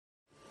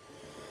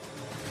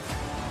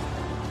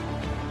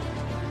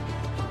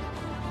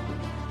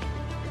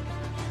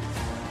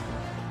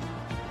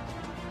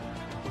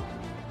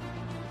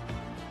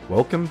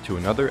Welcome to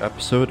another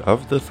episode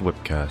of the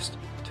Thwipcast.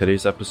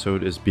 Today's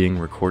episode is being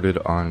recorded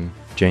on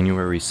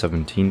January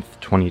 17th,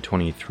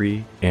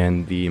 2023,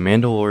 and the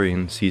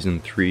Mandalorian Season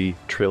 3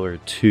 Trailer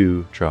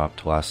 2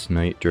 dropped last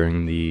night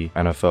during the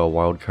NFL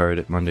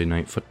Wildcard Monday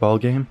Night Football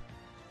game.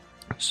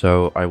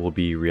 So I will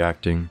be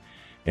reacting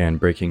and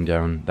breaking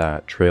down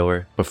that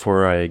trailer.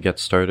 Before I get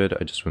started,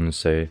 I just want to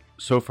say,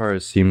 so far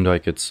it seemed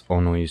like it's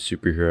only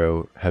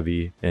superhero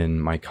heavy in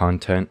my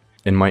content.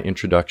 In my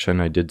introduction,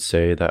 I did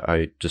say that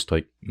I just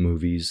like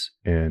movies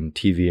and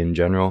TV in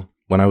general.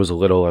 When I was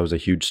little, I was a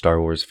huge Star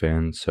Wars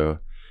fan, so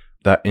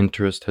that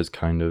interest has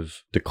kind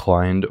of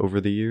declined over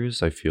the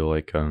years. I feel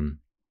like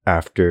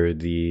after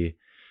the,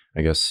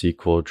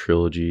 sequel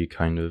trilogy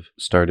kind of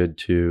started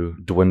to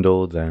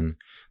dwindle, then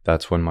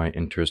that's when my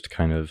interest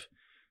kind of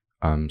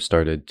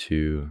started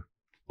to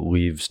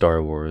leave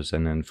Star Wars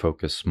and then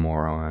focus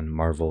more on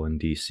Marvel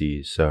and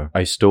DC. So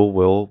I still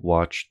will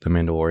watch The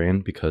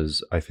Mandalorian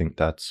because I think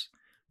that's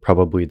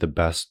probably the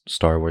best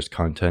Star Wars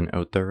content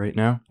out there right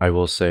now. I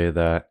will say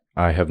that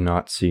I have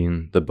not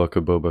seen the Book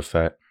of Boba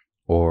Fett,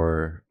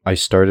 or I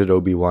started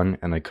Obi-Wan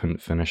and I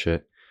couldn't finish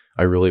it.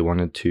 I really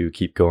wanted to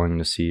keep going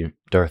to see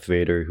Darth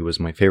Vader, who was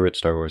my favorite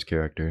Star Wars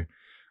character,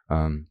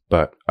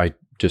 but I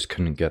just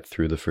couldn't get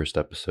through the first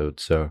episode,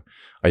 so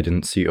I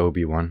didn't see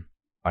Obi-Wan.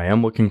 I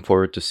am looking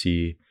forward to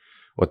see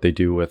what they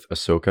do with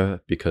Ahsoka,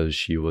 because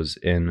she was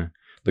in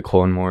the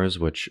Clone Wars,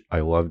 which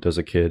I loved as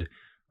a kid.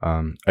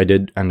 I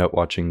did end up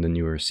watching the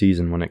newer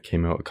season when it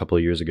came out a couple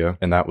of years ago,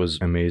 and that was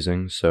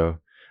amazing, so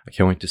I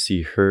can't wait to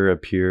see her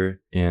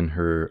appear in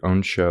her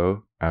own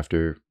show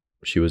after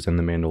she was in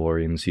The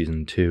Mandalorian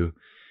Season 2.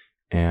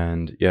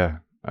 And yeah,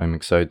 I'm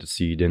excited to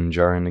see Din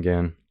Djarin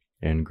again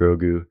and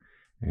Grogu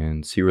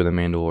and see where the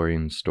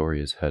Mandalorian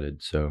story is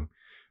headed. So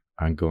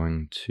I'm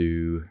going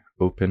to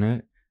open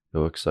it. It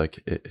looks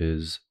like it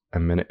is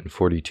 1 minute and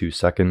 42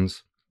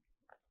 seconds.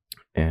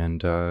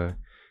 And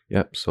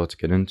yep, so let's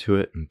get into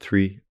it in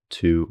 3,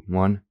 2,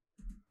 1.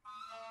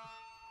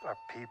 Our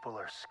people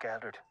are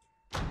scattered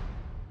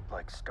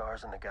like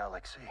stars in the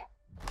galaxy.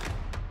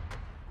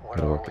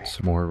 Gotta look at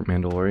some more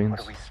Mandalorians.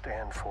 What do we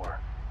stand for?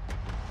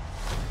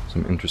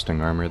 Some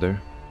interesting armor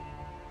there.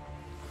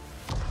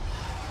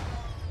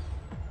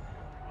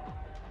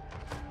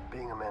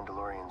 Being a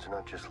Mandalorian is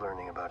not just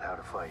learning about how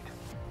to fight.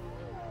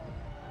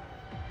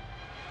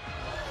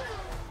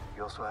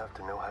 You also have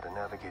to know how to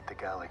navigate the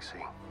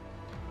galaxy.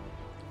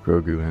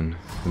 Grogu and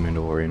the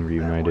Mandalorian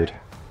reunited. That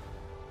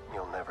way,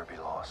 you'll never be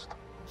lost.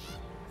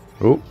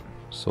 Oh,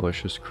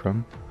 Salacious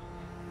Crumb.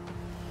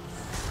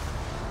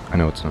 I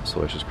know it's not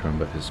Salacious Crumb,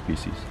 but his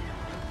species.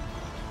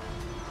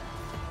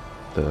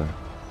 The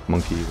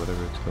monkey,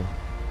 whatever it's called.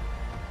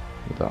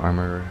 With the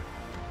armor.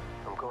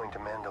 I'm going to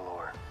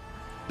Mandalore.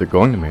 They're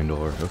going to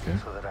Mandalore, okay.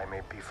 So that I may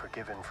be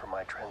forgiven for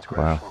my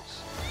transgressions. Wow.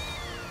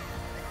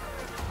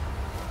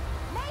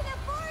 May the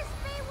Force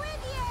be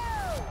with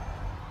you!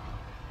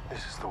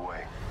 This is the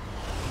way.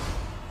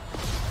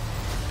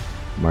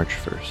 March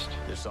 1st.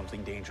 There's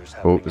something dangerous Oh,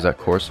 happening. is that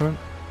Coruscant?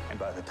 And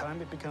by the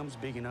time it becomes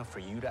big enough for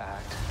you to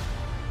act,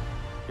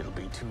 it'll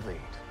be too late.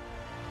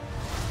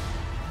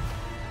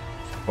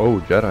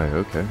 Oh, Jedi,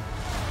 okay.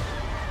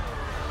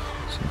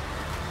 Some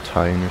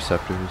TIE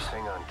interceptors.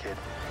 Hang on, kid.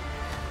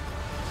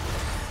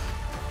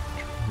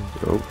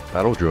 Oh,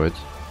 battle droids.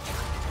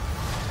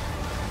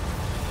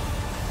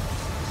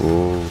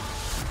 Oh.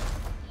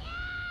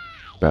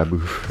 Babu.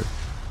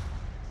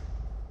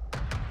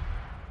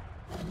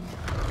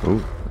 Oh,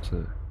 what's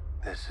that?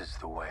 This is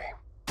the way.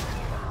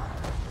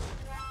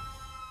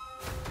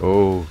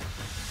 Oh,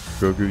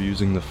 Grogu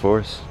using the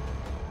Force.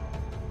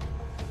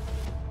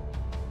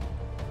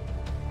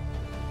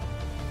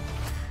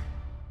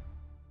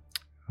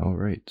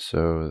 Alright,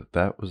 so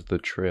that was the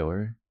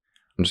trailer.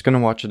 I'm just gonna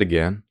watch it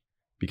again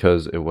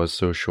because it was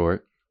so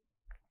short.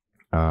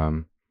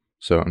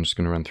 So I'm just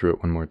gonna run through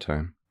it one more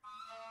time.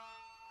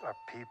 Our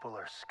people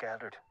are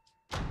scattered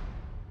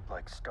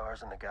like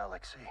stars in the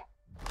galaxy.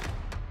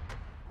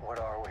 What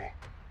are we?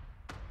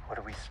 What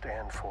do we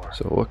stand for?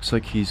 So it looks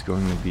like he's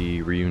going to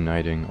be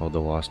reuniting all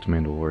the lost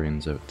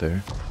Mandalorians out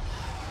there.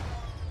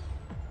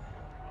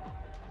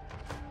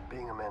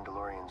 Being a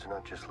Mandalorian is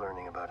not just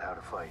learning about how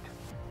to fight.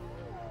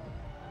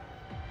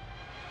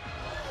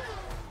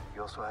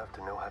 You also have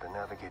to know how to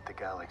navigate the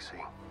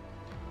galaxy.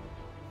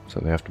 So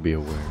they have to be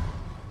aware.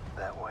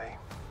 That way,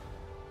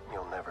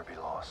 you'll never be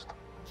lost.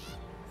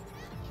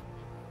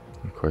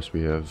 Of course,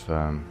 we have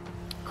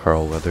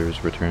Carl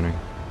Weathers returning.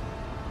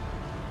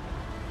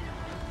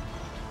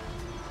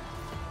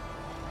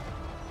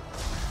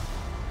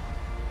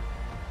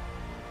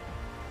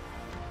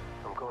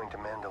 I'm going to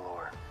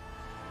Mandalore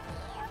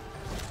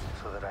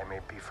so that I may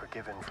be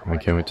forgiven for I my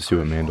can't wait to see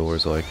what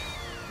Mandalore's like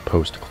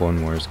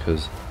post-Clone Wars,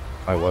 because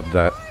I love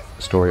that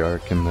story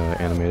arc in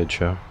the animated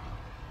show.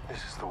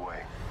 This is the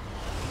way.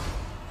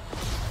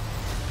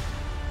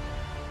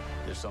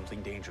 There's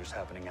something dangerous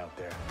happening out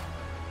there.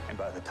 And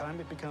by the time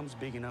it becomes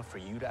big enough for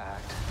you to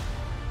act,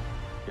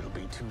 it'll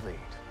be too late.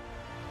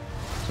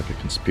 It's like a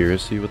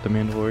conspiracy with the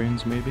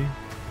Mandalorians, maybe?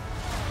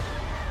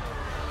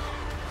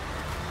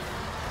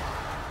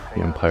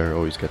 anything The Empire else.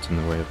 always gets in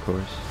the way, of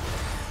course.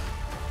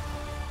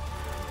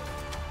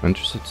 I'm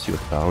interested to see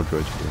what the battle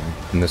droids are doing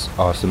in this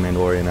awesome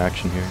Mandalorian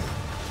action here.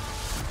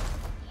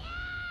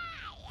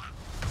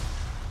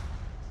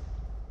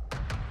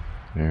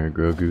 There,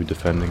 Grogu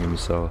defending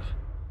himself.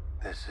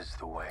 This is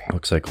the way.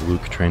 Looks like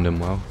Luke trained him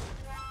well.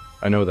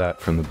 I know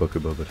that from the Book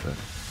of Boba Fett.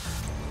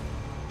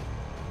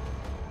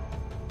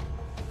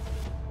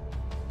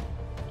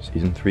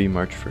 Season 3,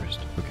 March 1st.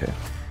 Okay.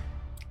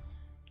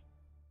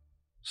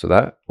 So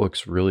that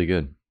looks really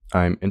good.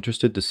 I'm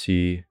interested to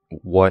see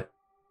what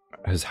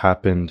has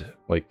happened,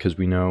 like, because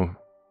we know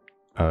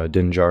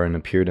Din Djarin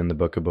appeared in the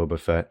Book of Boba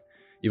Fett.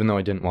 Even though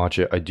I didn't watch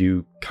it, I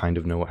do kind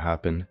of know what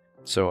happened.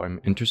 So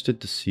I'm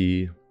interested to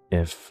see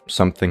if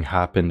something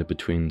happened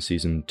between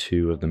season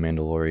 2 of The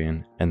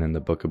Mandalorian and then the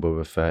Book of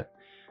Boba Fett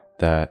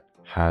that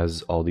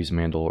has all these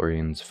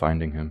Mandalorians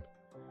finding him.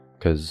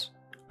 Because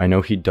I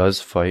know he does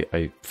fight,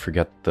 I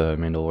forget the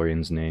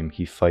Mandalorian's name,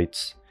 he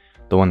fights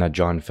the one that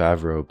Jon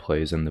Favreau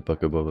plays in the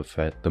Book of Boba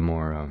Fett, the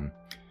more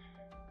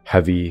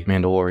heavy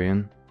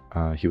Mandalorian.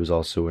 He was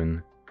also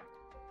in,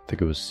 I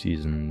think it was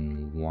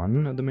season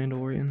 1 of The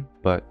Mandalorian,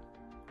 but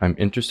I'm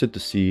interested to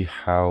see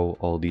how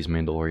all these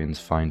Mandalorians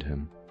find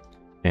him.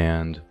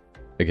 And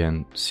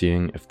again,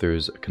 seeing if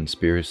there's a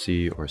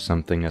conspiracy or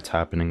something that's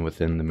happening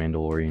within the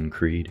Mandalorian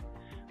Creed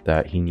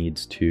that he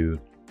needs to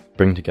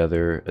bring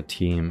together a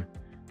team,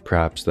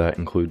 perhaps that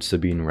includes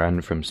Sabine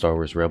Wren from Star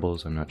Wars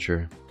Rebels, I'm not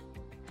sure,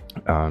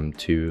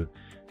 to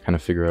kind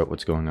of figure out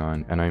what's going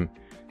on. And I'm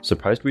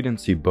surprised we didn't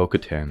see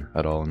Bo-Katan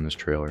at all in this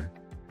trailer,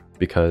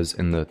 because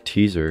in the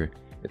teaser,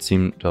 it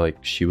seemed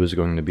like she was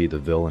going to be the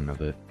villain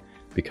of it,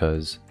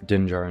 because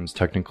Din Djarin's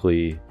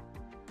technically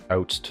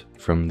ousted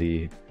from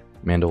the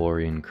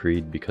Mandalorian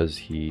Creed because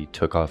he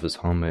took off his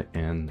helmet,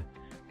 and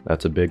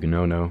that's a big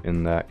no-no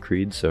in that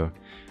creed. So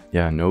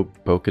yeah, no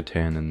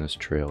Bo-Katan in this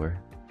trailer.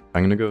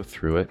 I'm gonna go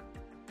through it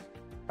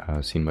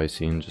scene by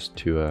scene just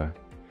to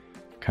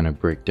kind of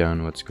break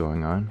down what's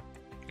going on.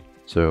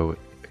 So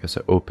I guess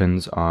it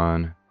opens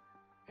on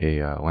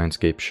a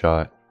landscape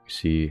shot. You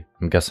see,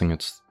 I'm guessing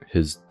it's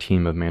his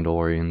team of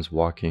Mandalorians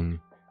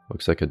walking,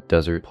 looks like a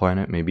desert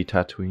planet, maybe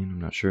Tatooine,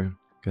 I'm not sure. You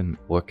can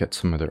look at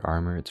some of their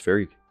armor. It's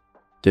very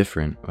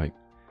different, like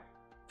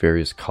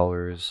various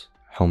colors,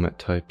 helmet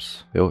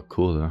types. They look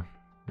cool though.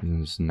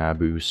 There's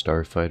Naboo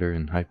starfighter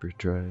in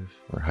hyperdrive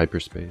or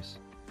hyperspace.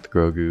 The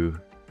Grogu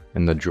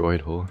in the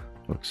droid hole.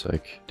 Looks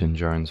like Din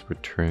Djarin's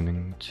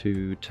returning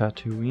to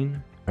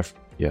Tatooine.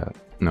 Yeah,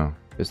 no,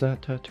 is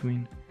that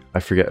Tatooine? I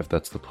forget if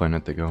that's the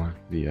planet they go on.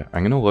 But yeah,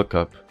 I'm gonna look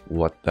up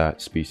what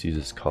that species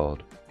is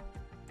called.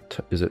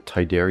 Is it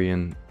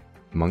Tidarian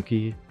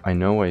monkey? I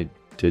know I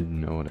did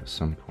know it at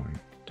some point.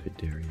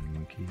 Tidarian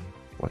monkey.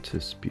 What's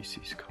his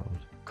species called?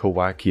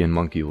 Kowakian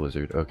monkey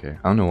lizard. Okay,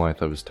 I don't know why I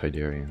thought it was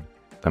Tidarian.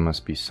 That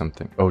must be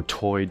something. Oh,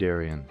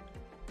 Toydarian.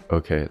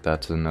 Okay,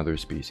 that's another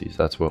species.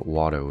 That's what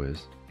Watto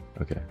is.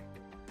 Okay,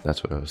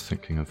 that's what I was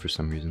thinking of for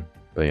some reason.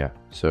 But yeah,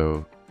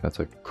 so that's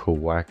a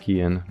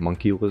Kowakian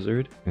monkey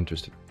lizard.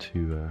 Interested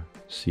to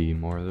see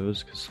more of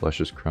those, because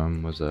Celestius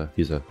Crumb was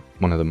he's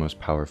one of the most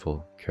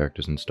powerful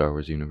characters in Star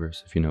Wars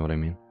universe, if you know what I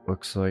mean.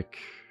 Looks like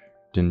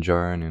Din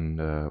Djarin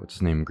and what's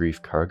his name,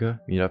 Greef Karga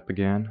meet up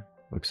again.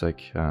 Looks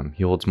like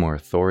he holds more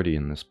authority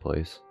in this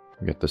place.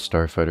 We got the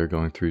starfighter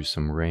going through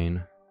some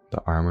rain.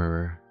 The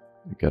armorer.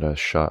 We got a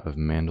shot of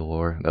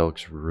Mandalore. That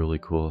looks really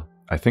cool.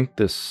 I think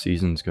this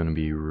season's going to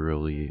be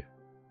really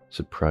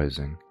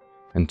surprising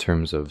in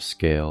terms of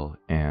scale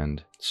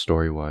and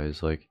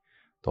story-wise. Like,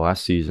 the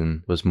last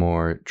season was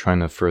more trying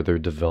to further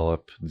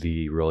develop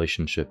the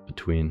relationship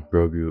between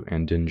Grogu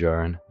and Din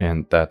Djarin,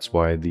 and that's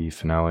why the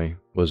finale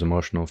was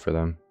emotional for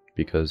them,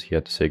 because he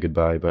had to say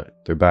goodbye, but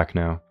they're back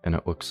now, and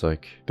it looks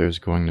like there's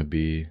going to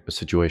be a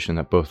situation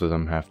that both of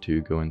them have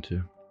to go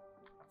into.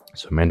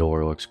 So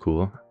Mandalore looks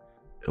cool.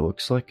 It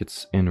looks like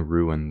it's in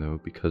ruin though,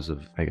 because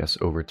of, I guess,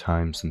 over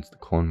time since the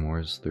Clone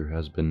Wars, there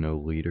has been no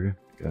leader.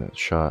 Got a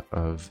shot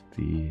of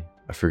the,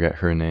 I forget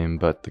her name,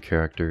 but the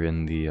character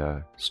in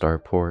the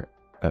starport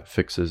that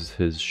fixes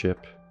his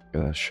ship.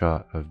 Got a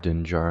shot of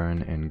Din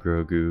Djarin and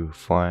Grogu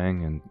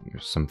flying, and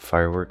there's some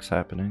fireworks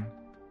happening.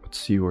 Let's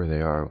see where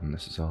they are when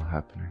this is all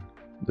happening.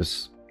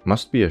 This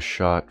must be a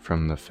shot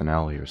from the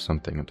finale or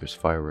something if there's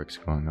fireworks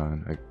going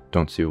on. I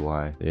don't see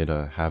why they'd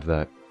have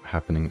that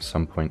happening at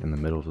some point in the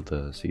middle of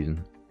the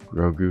season.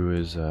 Grogu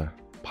is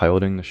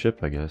piloting the ship,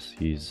 I guess.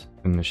 He's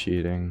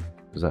initiating.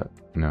 Is that?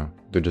 No,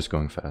 they're just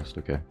going fast,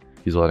 okay.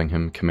 He's letting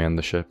him command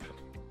the ship.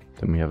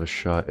 Then we have a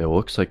shot. It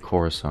looks like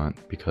Coruscant,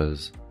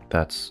 because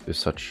is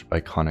such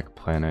iconic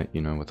planet,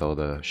 you know, with all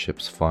the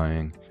ships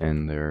flying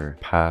and their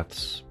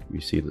paths.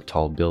 We see the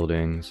tall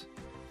buildings.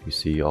 We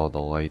see all the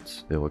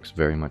lights. It looks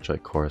very much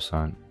like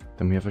Coruscant.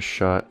 Then we have a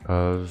shot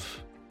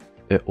of,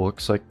 it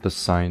looks like the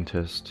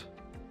scientist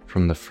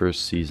from the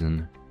first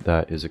season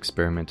that is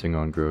experimenting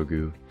on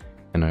Grogu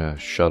in a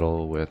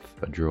shuttle with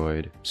a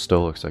droid.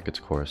 Still looks like it's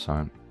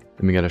Coruscant.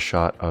 Then we get a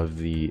shot of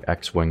the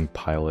X-Wing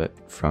pilot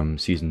from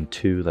season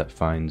 2 that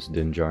finds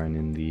Din Djarin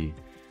in the,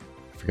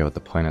 I forget what the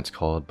planet's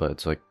called, but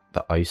it's like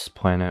the ice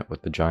planet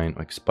with the giant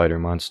like spider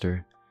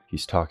monster.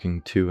 He's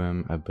talking to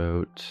him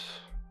about,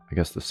 I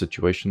guess, the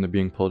situation they're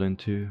being pulled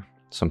into.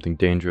 Something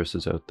dangerous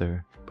is out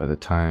there. By the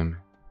time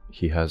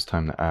he has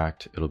time to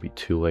act, it'll be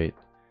too late.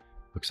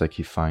 Looks like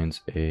he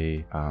finds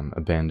a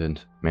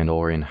abandoned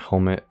Mandalorian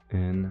helmet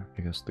in,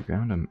 I guess, the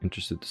ground. I'm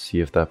interested to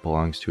see if that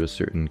belongs to a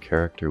certain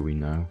character we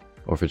know,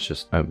 or if it's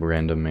just a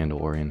random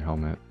Mandalorian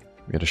helmet.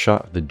 We got a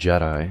shot of the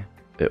Jedi.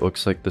 It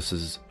looks like this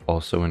is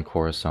also in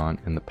Coruscant,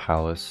 in the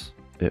palace.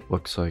 It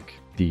looks like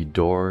the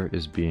door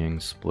is being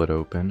split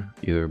open,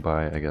 either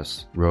by, I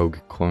guess, rogue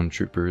clone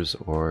troopers,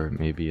 or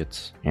maybe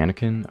it's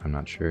Anakin, I'm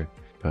not sure.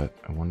 But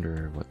I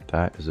wonder what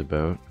that is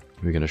about.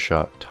 We get a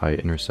shot TIE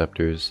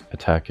interceptors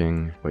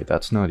attacking. Wait,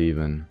 that's not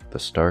even the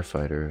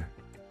starfighter.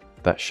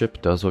 That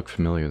ship does look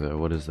familiar though.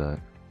 What is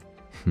that?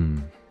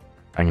 I'm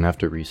gonna have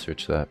to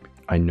research that.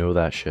 I know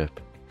that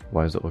ship.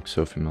 Why does it look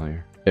so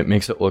familiar? It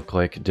makes it look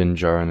like Din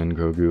Djarin and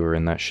Grogu are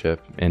in that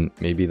ship, and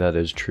maybe that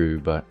is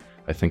true, but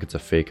I think it's a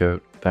fake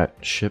out. That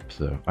ship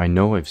though, I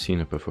know I've seen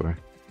it before.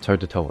 It's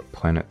hard to tell what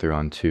planet they're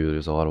on too.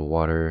 There's a lot of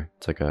water.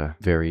 It's like a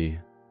very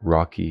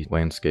rocky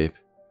landscape.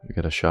 We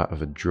got a shot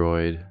of a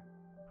droid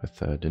with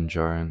Din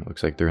Djarin.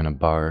 Looks like they're in a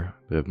bar.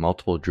 We have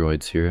multiple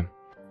droids here.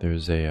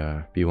 There's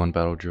a B-1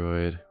 battle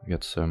droid. We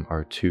got some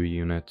R2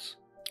 units.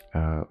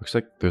 Looks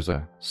like there's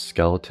a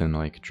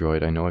skeleton-like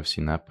droid. I know I've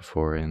seen that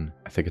before in,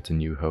 I think it's A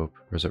New Hope.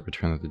 Or is it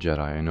Return of the Jedi?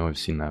 I know I've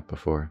seen that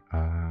before.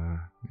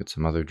 We got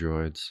some other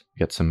droids. We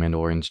got some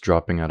Mandalorians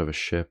dropping out of a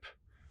ship.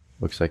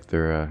 Looks like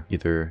they're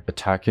either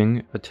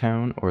attacking a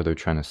town or they're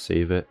trying to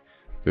save it.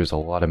 There's a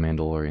lot of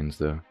Mandalorians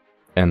though.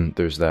 And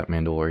there's that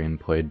Mandalorian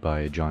played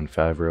by Jon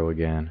Favreau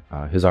again.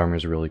 His armor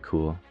is really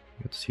cool.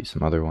 Let's see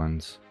some other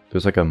ones.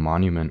 There's like a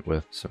monument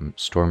with some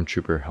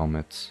stormtrooper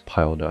helmets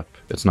piled up.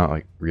 It's not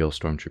like real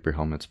stormtrooper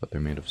helmets, but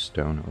they're made of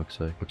stone, it looks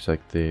like. Looks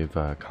like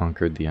they've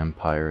conquered the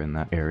Empire in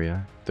that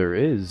area. There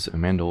is a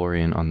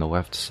Mandalorian on the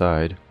left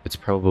side. It's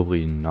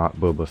probably not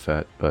Boba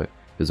Fett, but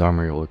his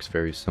armor looks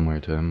very similar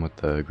to him with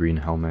the green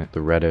helmet,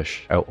 the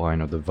reddish outline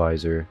of the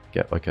visor.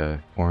 Get like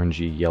a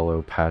orangey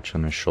yellow patch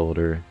on his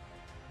shoulder.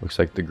 Looks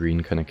like the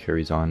green kind of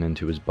carries on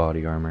into his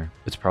body armor.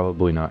 It's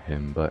probably not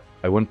him, but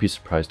I wouldn't be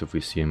surprised if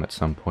we see him at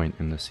some point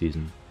in the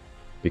season,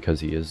 because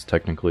he is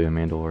technically a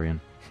Mandalorian.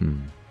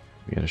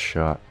 We get a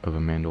shot of a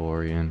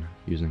Mandalorian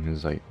using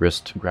his like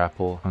wrist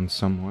grapple on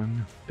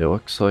someone. It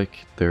looks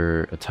like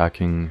they're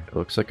attacking, it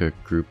looks like a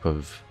group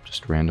of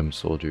just random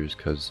soldiers,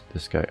 because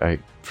this guy, I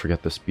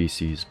forget the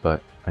species,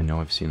 but I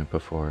know I've seen it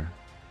before.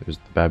 There's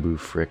the Babu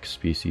Frick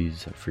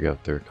species, I forget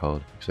what they're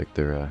called. Looks like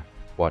they're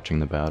watching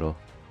the battle,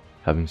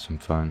 having some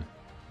fun.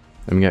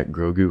 Then we got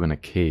Grogu in a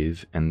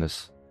cave, and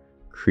this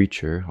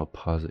creature, I'll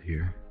pause it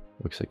here,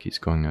 looks like he's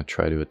going to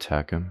try to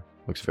attack him.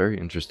 Looks very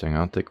interesting. I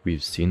don't think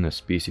we've seen this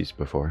species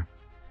before.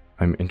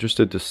 I'm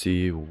interested to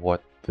see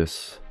what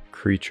this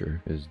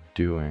creature is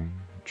doing,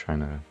 trying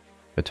to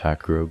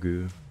attack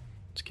Grogu.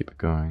 Let's keep it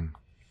going.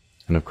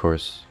 And of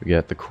course, we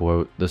get the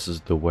quote, "This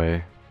is the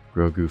way."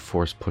 Grogu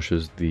force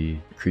pushes the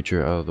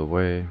creature out of the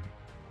way,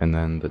 and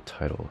then the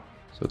title.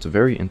 So it's a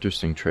very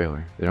interesting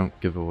trailer. They don't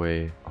give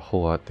away a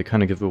whole lot. They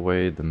kind of give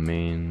away the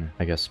main,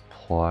 I guess,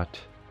 plot,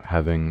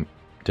 having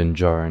Din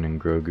Djarin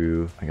and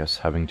Grogu, I guess,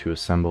 having to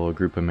assemble a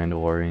group of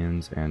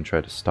Mandalorians and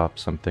try to stop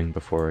something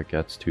before it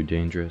gets too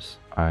dangerous.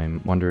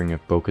 I'm wondering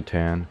if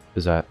Bo-Katan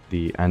is at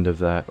the end of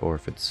that, or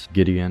if it's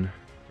Gideon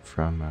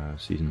from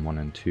season 1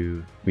 and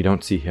 2. We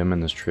don't see him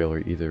in this trailer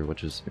either,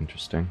 which is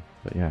interesting.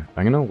 But yeah,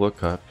 I'm gonna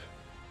look up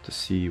to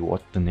see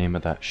what the name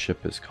of that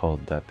ship is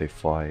called that they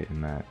fly in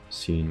that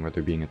scene where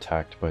they're being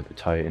attacked by the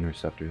TIE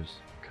interceptors,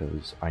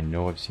 because I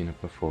know I've seen it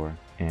before,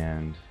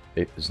 and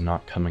it is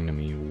not coming to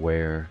me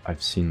where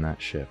I've seen that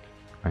ship.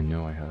 I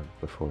know I have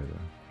before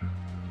though.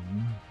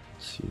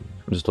 Let's see.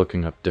 I'm just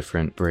looking up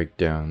different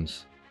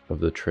breakdowns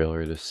of the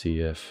trailer to see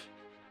if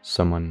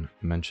someone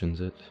mentions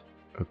it.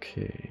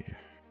 Okay.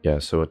 Yeah,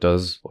 so it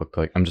does look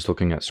like, I'm just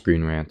looking at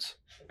Screen Rant's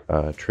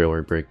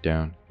trailer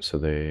breakdown. So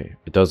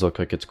it does look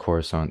like it's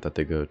Coruscant that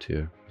they go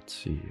to. Let's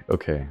see.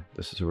 Okay,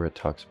 this is where it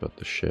talks about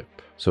the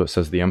ship. So it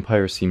says the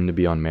Empire seemed to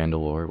be on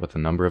Mandalore, with a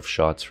number of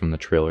shots from the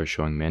trailer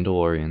showing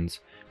Mandalorians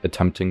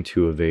attempting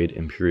to evade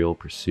Imperial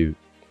pursuit.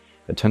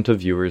 Attentive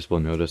viewers will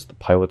notice the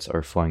pilots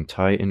are flying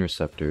TIE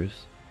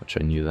interceptors, which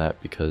I knew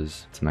that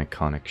because it's an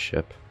iconic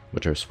ship,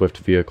 which are swift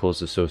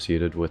vehicles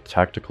associated with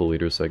tactical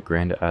leaders like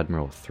Grand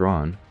Admiral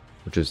Thrawn,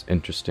 which is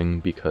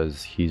interesting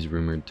because he's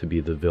rumored to be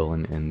the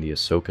villain in the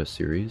Ahsoka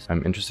series.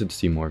 I'm interested to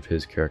see more of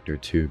his character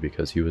too,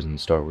 because he was in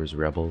Star Wars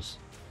Rebels.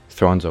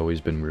 Thrawn's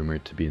always been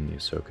rumored to be in the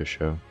Ahsoka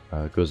show.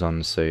 It goes on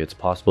to say, it's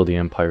possible the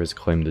Empire has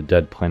claimed the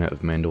dead planet of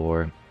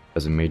Mandalore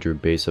as a major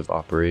base of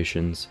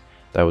operations.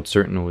 That would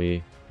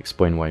certainly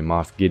explain why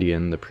Moff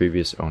Gideon, the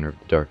previous owner of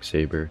the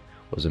Darksaber,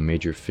 was a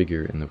major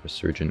figure in the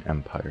resurgent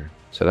Empire.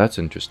 So that's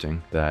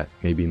interesting, that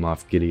maybe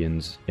Moff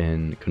Gideon's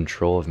in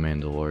control of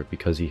Mandalore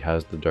because he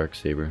has the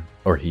Darksaber,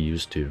 or he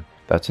used to.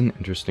 That's an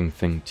interesting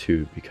thing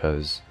too,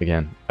 because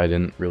again, I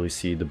didn't really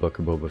see the Book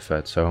of Boba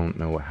Fett, so I don't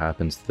know what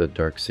happens to the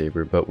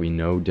Darksaber, but we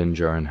know Din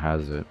Djarin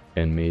has it,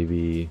 and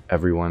maybe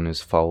everyone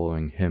is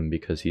following him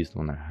because he's the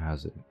one that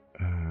has it.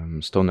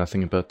 Still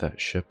nothing about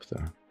that ship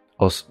though.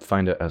 I'll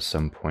find it at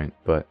some point,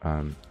 but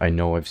I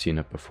know I've seen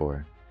it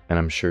before, and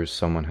I'm sure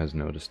someone has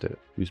noticed it.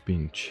 Who's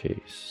being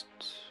chased?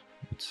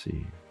 Let's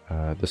see.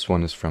 This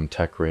one is from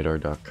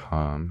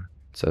techradar.com.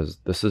 It says,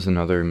 this is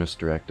another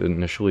misdirect.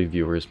 Initially,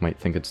 viewers might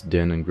think it's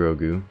Din and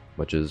Grogu,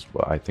 which is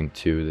what I think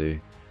too.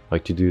 They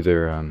like to do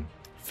their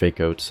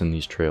fake outs in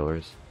these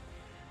trailers.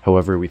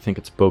 However, we think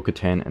it's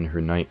Bo-Katan and her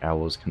Night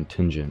Owls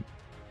contingent.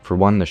 For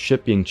one, the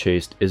ship being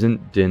chased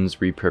isn't Din's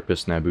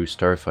repurposed Naboo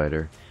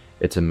starfighter.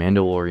 It's a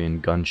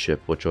Mandalorian gunship,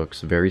 which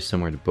looks very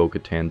similar to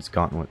Bo-Katan's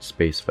Gauntlet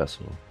space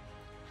vessel.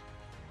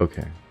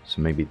 Okay,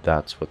 so maybe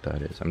that's what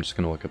that is. I'm just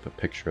going to look up a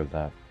picture of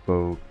that.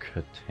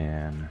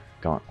 Bo-Katan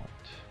Gauntlet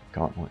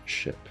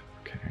ship.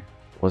 Okay.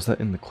 Was that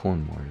in the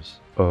Clone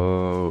Wars?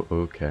 Oh,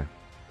 okay.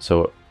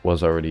 So it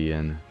was already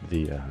in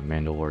the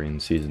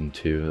Mandalorian Season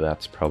 2.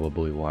 That's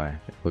probably why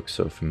it looks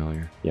so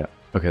familiar. Yeah.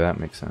 Okay, that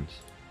makes sense.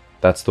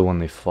 That's the one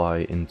they fly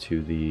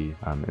into the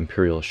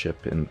Imperial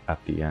ship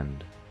at the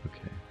end.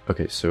 Okay.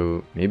 Okay,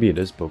 so maybe it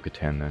is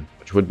Bo-Katan then,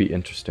 which would be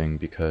interesting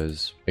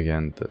because,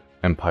 again, the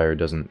Empire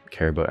doesn't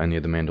care about any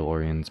of the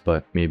Mandalorians,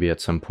 but maybe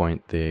at some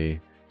point they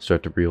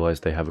start to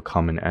realize they have a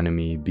common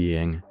enemy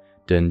being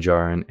Din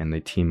Djarin, and they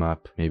team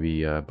up.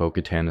 Maybe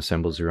Bo-Katan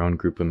assembles her own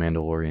group of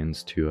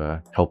Mandalorians to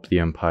help the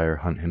Empire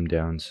hunt him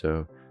down.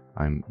 So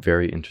I'm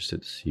very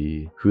interested to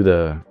see who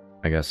the,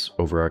 I guess,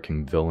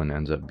 overarching villain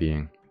ends up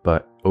being.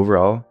 But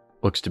overall,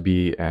 looks to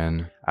be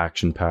an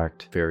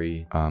action-packed,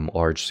 very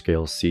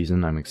large-scale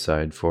season. I'm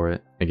excited for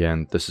it.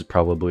 Again, this is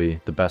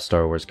probably the best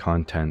Star Wars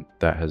content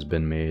that has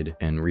been made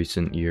in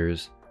recent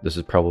years. This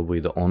is probably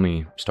the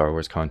only Star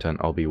Wars content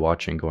I'll be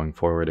watching going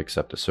forward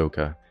except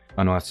Ahsoka.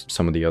 Unless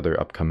some of the other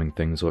upcoming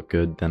things look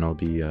good, then I'll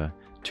be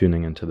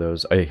tuning into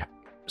those. I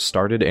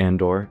started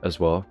Andor as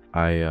well.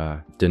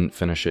 I didn't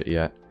finish it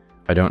yet.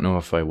 I don't know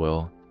if I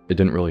will. It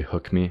didn't really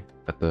hook me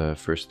at the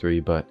first 3,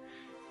 but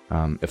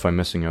if I'm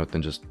missing out,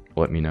 then just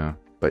let me know.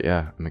 But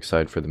yeah, I'm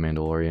excited for The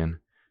Mandalorian.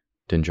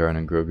 Din Djarin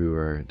and Grogu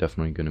are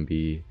definitely going to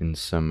be in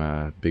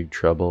some big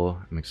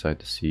trouble. I'm excited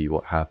to see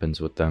what happens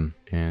with them.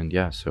 And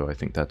yeah, so I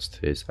think that's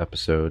today's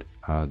episode.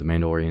 The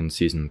Mandalorian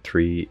Season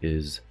 3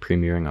 is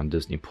premiering on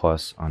Disney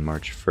Plus on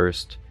March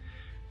 1st.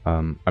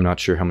 I'm not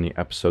sure how many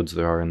episodes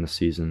there are in the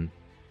season.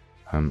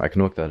 I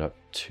can look that up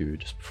too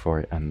just before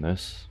I end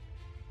this.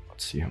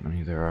 Let's see how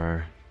many there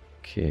are.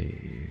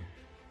 Okay.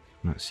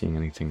 I'm not seeing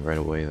anything right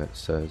away that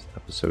says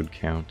episode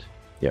count.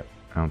 Yep,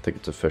 I don't think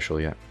it's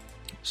official yet.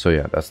 So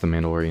yeah, that's the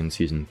Mandalorian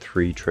Season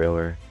 3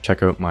 trailer.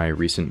 Check out my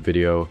recent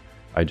video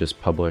I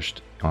just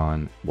published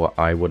on what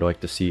I would like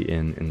to see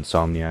in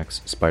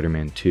Insomniac's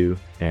Spider-Man 2,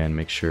 and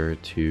make sure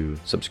to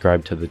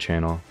subscribe to the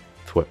channel,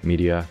 Thwip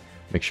Media.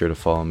 Make sure to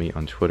follow me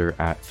on Twitter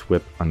at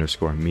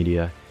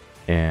 @Thwip_media,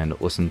 and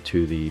listen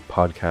to the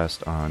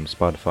podcast on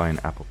Spotify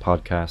and Apple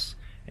Podcasts,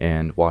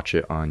 and watch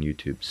it on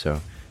YouTube.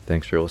 So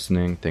thanks for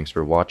listening, thanks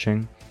for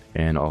watching,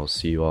 and I'll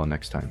see you all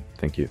next time.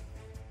 Thank you.